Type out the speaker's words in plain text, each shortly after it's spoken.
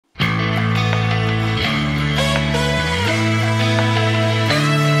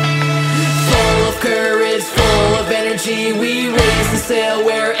sail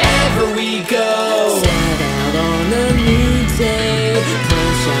wherever we go. Set out on a new day,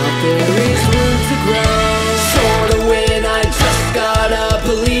 branch out, there is room to grow. Short of when I just gotta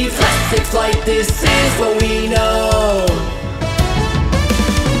believe. Let's take flight, this is what we know.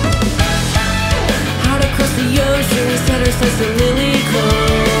 Out across the ocean, we set our sights to Lily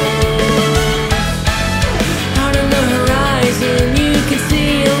Cove. Out on the horizon, you can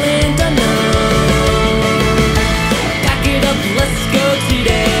see a land unknown. Back it up, let's go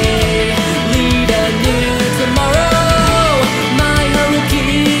today. Lead a new tomorrow. My heart will keep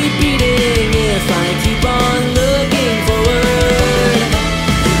beating if I keep on looking forward.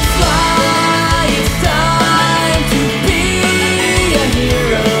 Fly, it's time to be a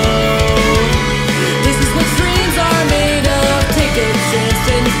hero. This is what dreams are made of. Take a chance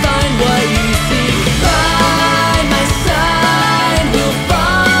and find what you seek. By my side, we'll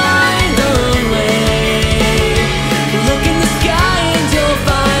find our own way. Look in the sky and you'll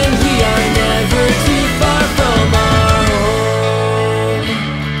find we are never too far from our home.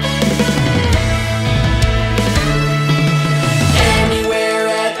 Anywhere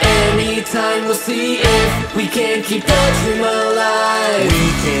at any time, we'll see if we can keep the dream alive. We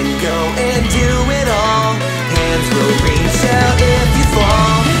can go and do it all. Hands will reach out if you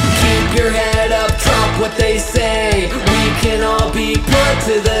fall. Keep your head up, drop what they say. We can all be put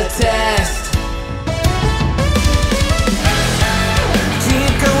to the test.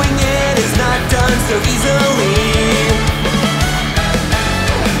 Keep going, it is not done so easily.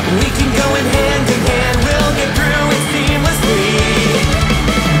 We can go in hand, we'll get through it seamlessly.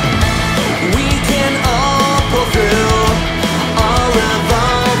 We can all pull through, all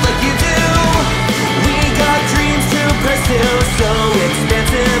evolve like you do. We got dreams to pursue, so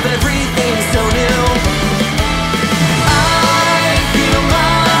expansive, everything so new. I feel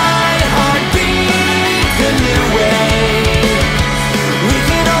my heart beat a new way. We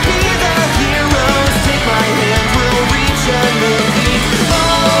can all be the heroes, take my hand, we'll reach a new peak.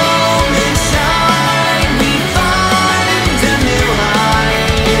 Home and shine, we find a new high.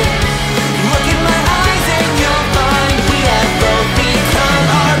 Look in my eyes and you'll find we have both become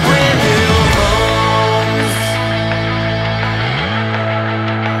our brand new homes.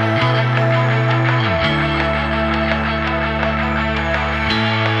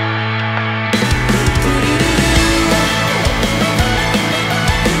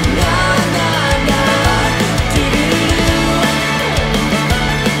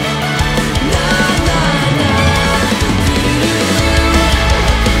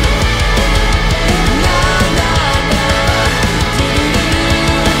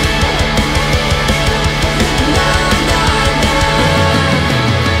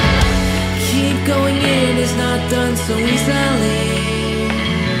 Keep going, it is not done so easily.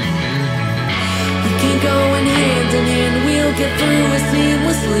 We can go in hand, we'll get through it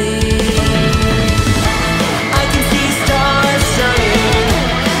seamlessly.